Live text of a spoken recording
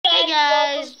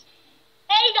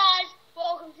Hey guys,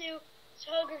 welcome to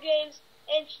Hunger Games,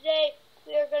 and today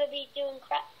we are going to be doing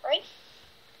crap, right?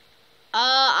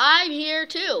 I'm here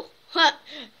too. Hi,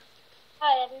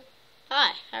 Evan.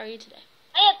 Hi, how are you today?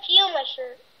 I have pee on my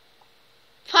shirt.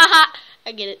 Haha,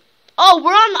 I get it. Oh,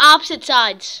 we're on opposite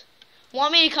sides.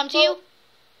 Want me to come to you?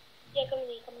 Yeah, come to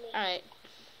me, come to me. Alright.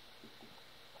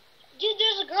 Dude,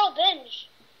 there's a girl binge.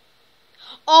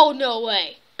 Oh, no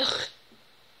way.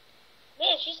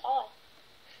 Man, she's hot.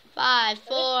 5,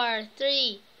 4,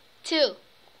 3, 2,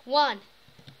 1.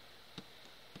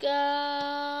 Go.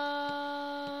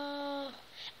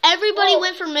 Everybody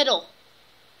went for middle.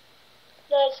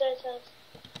 Nice.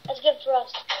 That's good for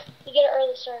us. We get an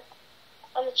early start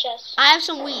on the chest. I have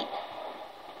some wheat.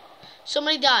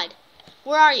 Somebody died.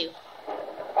 Where are you?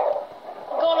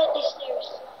 I'm going up these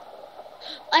stairs.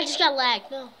 I just got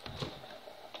lagged. No.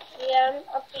 Yeah,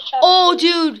 I'm pretty sure. Oh,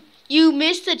 dude. You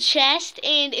missed the chest,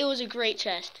 and it was a great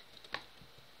chest.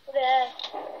 What the heck?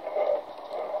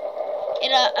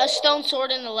 And a stone sword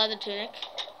and a leather tunic.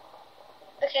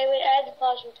 Okay, wait, I have to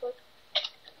pause real quick.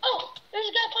 Oh, there's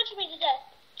a guy punching me to death.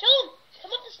 Kill him!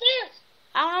 Come up the stairs!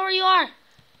 I don't know where you are.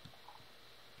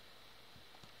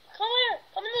 Come here!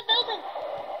 Come in the building!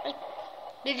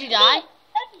 Did you die?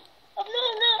 Evan! Oh,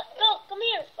 no, come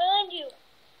here! Behind you!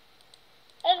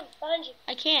 Evan, behind you.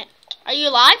 I can't. Are you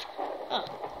alive? Oh.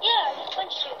 Yeah, I just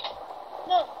punched you.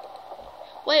 No.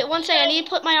 Wait, one second. I need to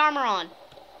put my armor on.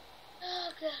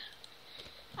 Oh, God.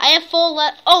 I have full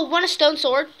Oh, want a stone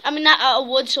sword? I mean, not a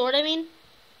wood sword, I mean.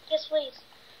 Yes, please.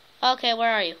 Okay,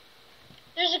 where are you?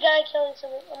 There's a guy killing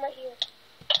someone. I'm right here.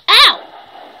 Ow!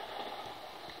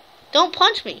 Don't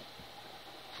punch me.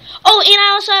 Oh, and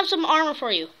I also have some armor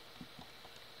for you.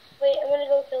 Wait, I'm gonna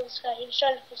go kill this guy. He was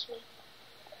trying to push me.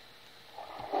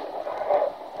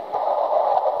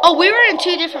 Oh, we were in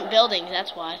 2 different buildings,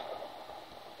 that's why.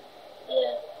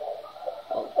 Yeah.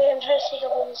 Wait, I'm trying to sneak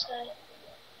up on this guy.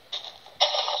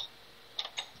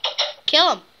 Kill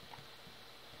him.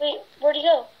 Wait, where'd he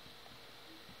go?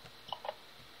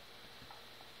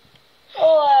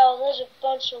 Oh, wow, there's a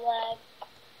bunch of lag.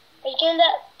 Are you getting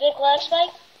that big lag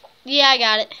spike? Yeah, I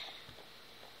got it.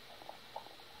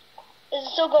 Is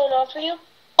it still going on for you?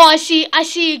 Oh, I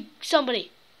see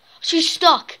somebody. She's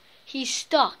stuck. He's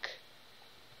stuck.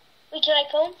 Wait, can I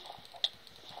kill him?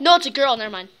 No, it's a girl,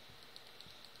 never mind.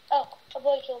 Oh, a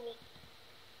boy killed me.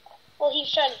 Well, he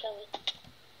was trying to kill me.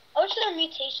 I wish there were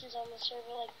mutations on the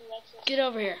server like the Nexus. Get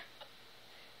over here.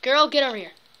 Girl, get over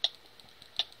here.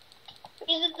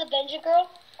 Is it the Benja girl?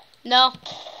 No.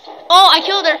 Oh, I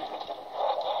killed her.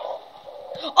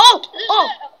 Oh!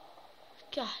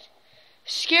 God.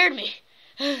 Scared me.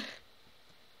 Here,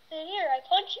 I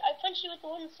punch you with the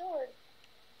wooden sword.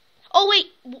 Oh,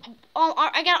 wait.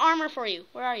 I got armor for you.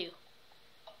 Where are you?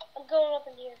 I'm going up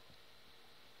in here.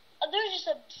 Oh, there's just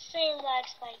a same lag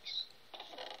spikes.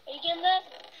 Are you getting that?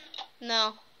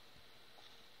 No.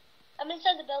 I'm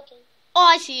inside the building. Oh,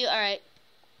 I see you. All right.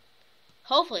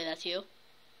 Hopefully that's you.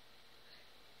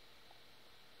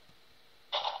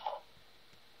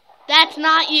 That's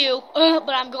not you,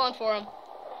 but I'm going for him.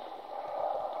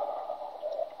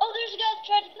 Oh, there's a guy that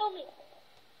tried to kill me.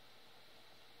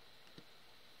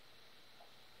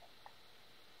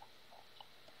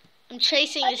 I'm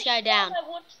chasing this guy down. My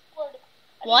wooden sword.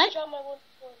 What? I just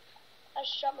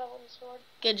dropped my wooden sword.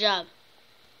 Good job.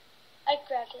 I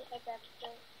grabbed it.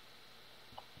 Don't.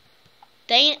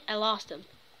 Dang it, I lost him.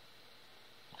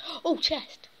 Oh,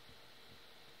 chest.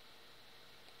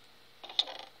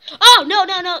 Oh, no.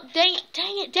 Dang it.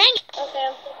 Okay,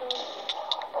 I'm still going.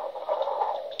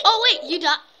 Oh, wait, you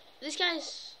died. This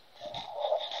guy's...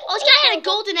 Oh, this guy had a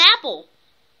golden apple.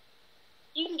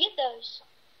 You can get those.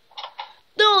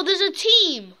 No, there's a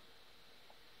team.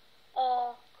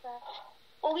 Crap.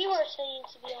 Well, we were a team,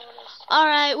 to be honest.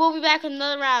 Alright, we'll be back with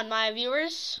another round, my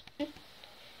viewers.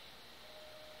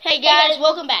 Hey guys,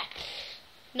 welcome back.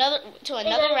 Another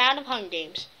round of Hunger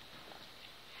Games.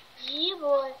 Yeah,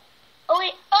 boy. Oh,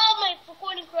 wait. Oh, my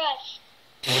recording crashed.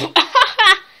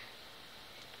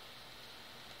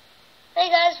 Hey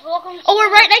guys, welcome to... Oh,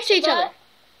 we're right next to each other.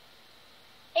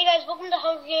 Hey guys, welcome to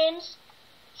Hunger Games.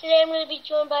 Today I'm going to be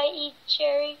joined by E.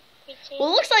 Cherry. 18. Well,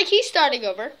 it looks like he's starting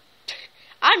over.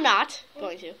 I'm not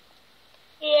going to.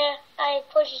 Yeah, I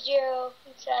pushed 0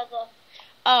 instead of the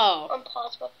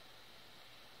unpause button.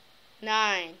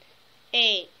 9,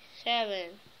 8,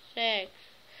 7, 6,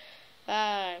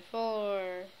 5,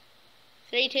 4,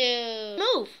 3, 2.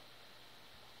 Move.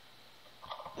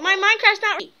 My Minecraft's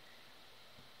not ready.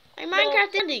 My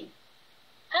Minecraft ending.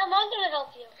 How am I going to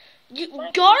help you? You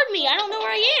guard me. I don't know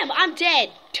where I am. I'm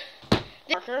dead.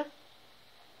 Marker.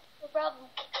 No problem.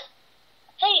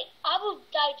 Hey, Abu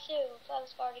died die too if I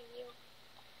was guarding you.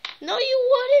 No, you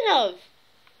wouldn't have.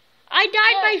 I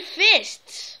died by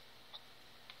fists.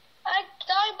 I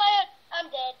died by I'm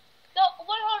dead. No,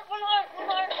 one heart.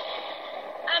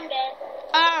 I'm dead.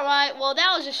 Alright, well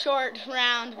that was a short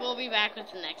round. We'll be back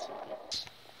with the next one.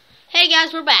 Hey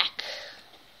guys, we're back.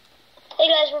 Hey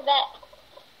guys, we're back.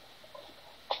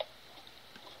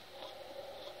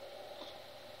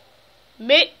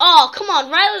 Oh, come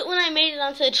on, right when I made it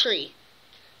onto the tree.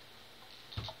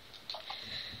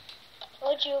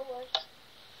 Told you it was.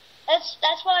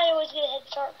 That's why I always get a head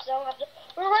start, because I don't have to.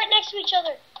 We're right next to each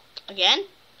other. Again?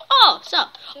 Oh, so.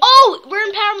 Oh, we're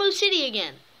in Power Move City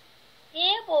again.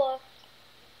 Yeah, boy.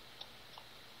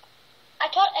 I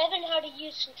taught Evan how to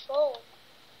use control.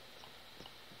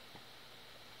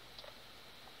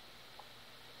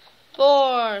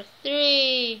 4,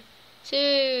 3,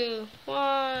 2,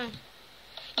 1.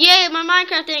 Yay, my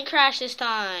Minecraft didn't crash this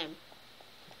time.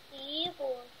 Yeah,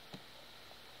 boy.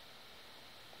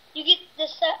 You get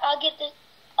this side, I'll get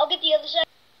the other side.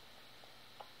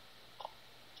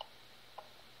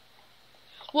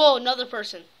 Whoa, another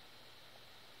person.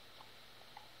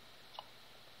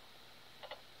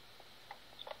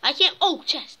 I can't. Oh,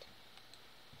 chest.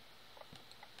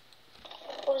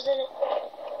 What was in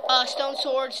it? Stone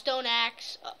sword, stone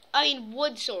axe.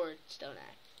 Wood sword, stone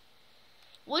axe.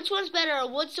 Which one's better, a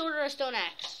wood sword or a stone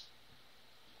axe?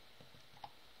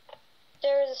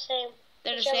 They're the same.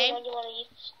 They're the Whichever same? one you want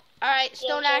to use. Alright,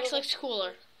 stone axe totally. looks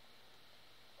cooler.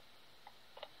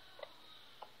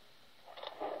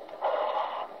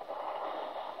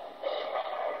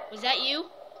 Was that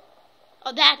you?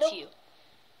 Oh, that's Nope. you.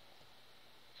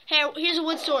 Hey, here's a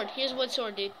wood sword. Here's a wood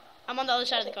sword, dude. I'm on the other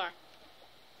side of the car.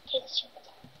 Takes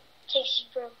you,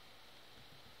 bro.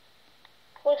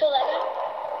 Want to kill that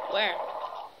guy? Where?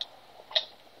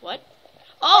 What?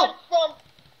 Oh! Run.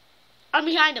 I'm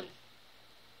behind him.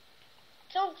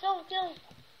 Kill him.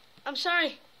 I'm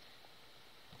sorry.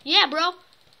 Yeah, bro.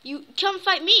 You come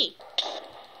fight me.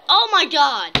 Oh my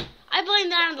god. I blame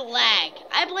that on the lag.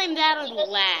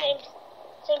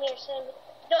 Same here.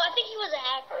 No, I think he was a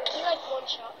hacker. He like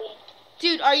one-shot me.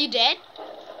 Dude, are you dead?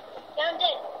 Yeah, I'm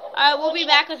dead. Alright, we'll be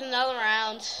back with another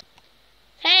round.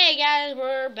 Hey guys,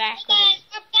 we're back. Guys,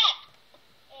 we're back.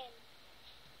 And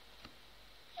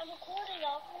I'm recording,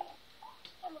 Aubrey.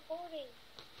 I'm recording.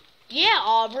 Yeah,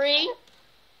 Aubrey.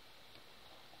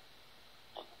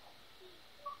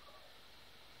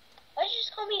 Why'd you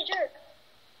just call me a jerk?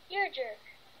 You're a jerk.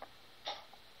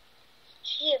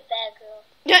 She a bad girl.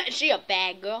 She a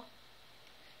bad girl.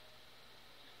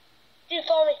 Dude,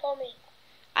 follow me.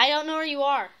 I don't know where you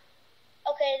are.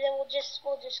 Okay, then we'll just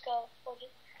go. We'll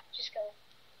just go.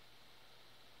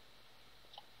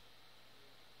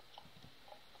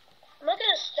 I'm not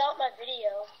gonna stop my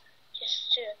video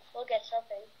just to look at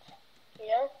something. You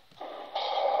know?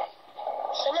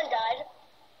 Someone died.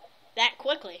 That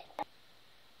quickly.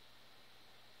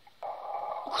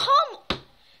 Come.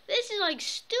 This is like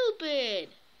stupid.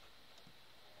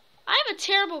 I have a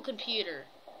terrible computer.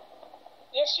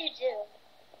 Yes, you do.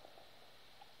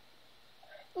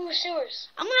 Ooh, sewers.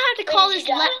 I'm gonna have to call Wait, this.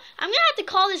 did you die? I'm gonna have to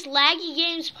call this Laggy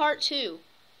Games Part 2.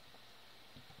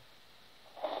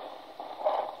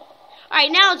 All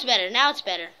right, now it's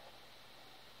better.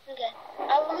 Okay.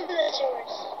 I'm in the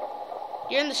sewers.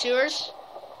 You're in the sewers.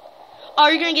 Oh,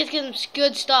 you're gonna get some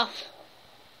good stuff.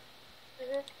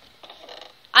 Mhm.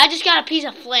 I just got a piece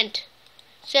of flint.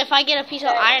 So if I get a piece of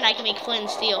iron, I can make flint and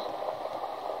steel.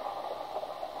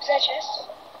 Is that chest?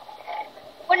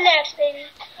 What an axe, baby.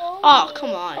 Oh,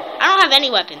 come on. I don't have any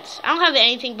weapons. I don't have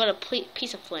anything but a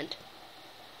piece of flint.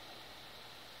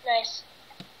 Nice.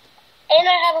 And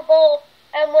I have a bowl.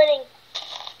 I'm winning.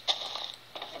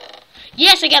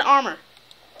 Yes, I got armor.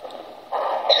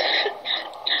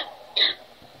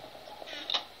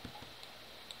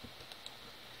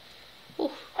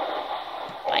 Oof.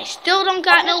 I still don't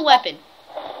got no weapon.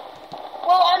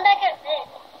 Well, I'm back at mid.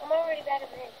 I'm already back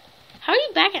at mid. How are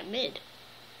you back at mid?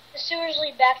 The sewers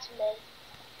lead back to mid.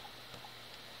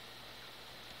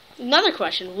 Another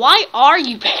question. Why are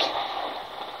you back?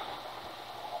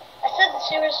 I said the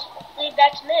sewers lead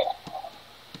back to mid.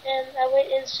 And I went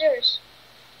in the sewers.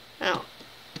 Oh.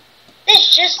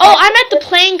 This just... Oh, I'm at the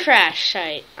plane crash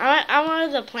site. I'm one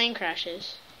of the plane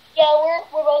crashes. Yeah,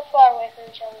 we're both far away from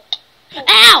each other.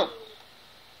 Ow!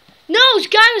 No, it's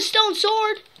guy with stone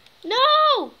sword.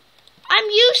 No! I'm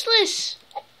useless.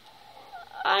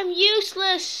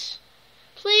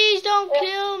 Please don't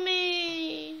kill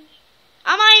me.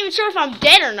 I'm not even sure if I'm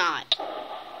dead or not.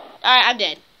 Alright, I'm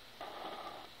dead.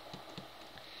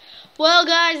 Well,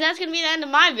 guys, that's going to be the end of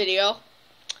my video.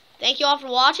 Thank you all for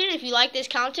watching. If you like this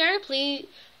commentary,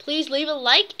 please leave a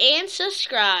like and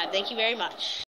subscribe. Thank you very much.